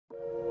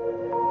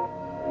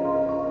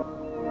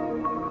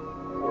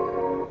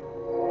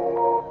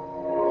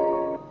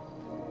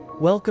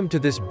Welcome to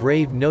this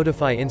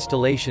BraveNotify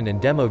installation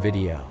and demo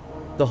video.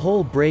 The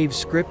whole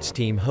BraveScripts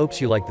team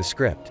hopes you like the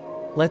script.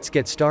 Let's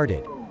get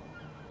started.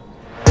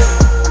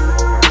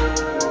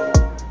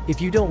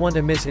 If you don't want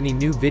to miss any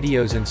new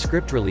videos and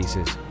script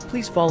releases,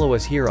 please follow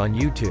us here on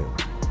YouTube.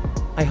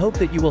 I hope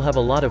that you will have a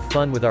lot of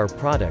fun with our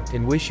product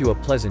and wish you a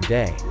pleasant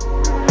day.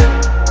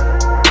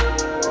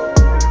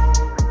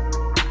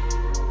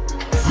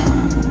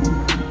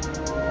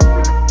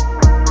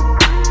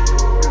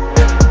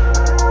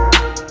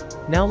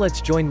 Now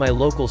let's join my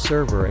local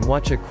server and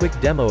watch a quick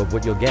demo of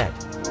what you'll get.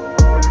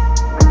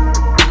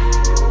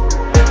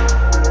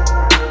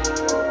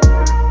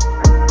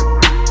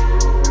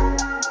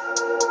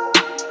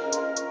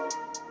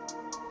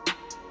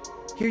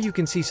 Here you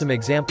can see some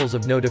examples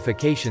of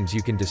notifications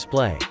you can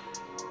display.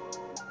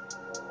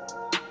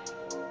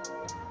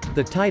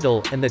 The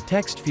title and the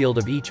text field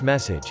of each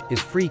message is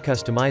free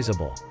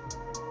customizable.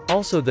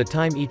 Also, the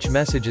time each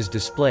message is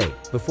displayed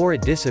before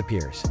it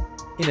disappears.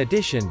 In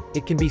addition,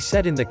 it can be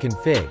set in the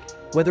config,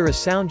 whether a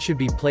sound should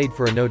be played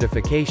for a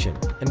notification,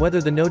 and whether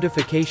the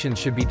notification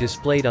should be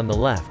displayed on the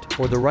left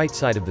or the right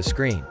side of the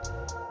screen.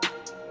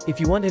 If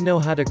you want to know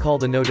how to call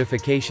the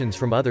notifications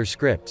from other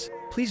scripts,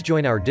 please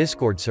join our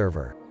Discord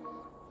server.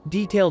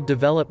 Detailed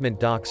development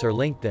docs are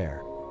linked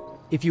there.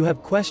 If you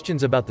have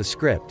questions about the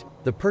script,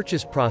 the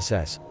purchase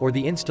process, or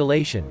the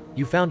installation,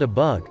 you found a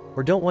bug,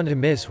 or don't want to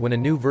miss when a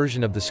new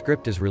version of the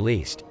script is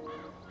released,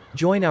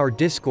 join our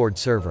Discord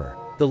server.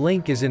 The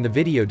link is in the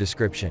video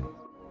description.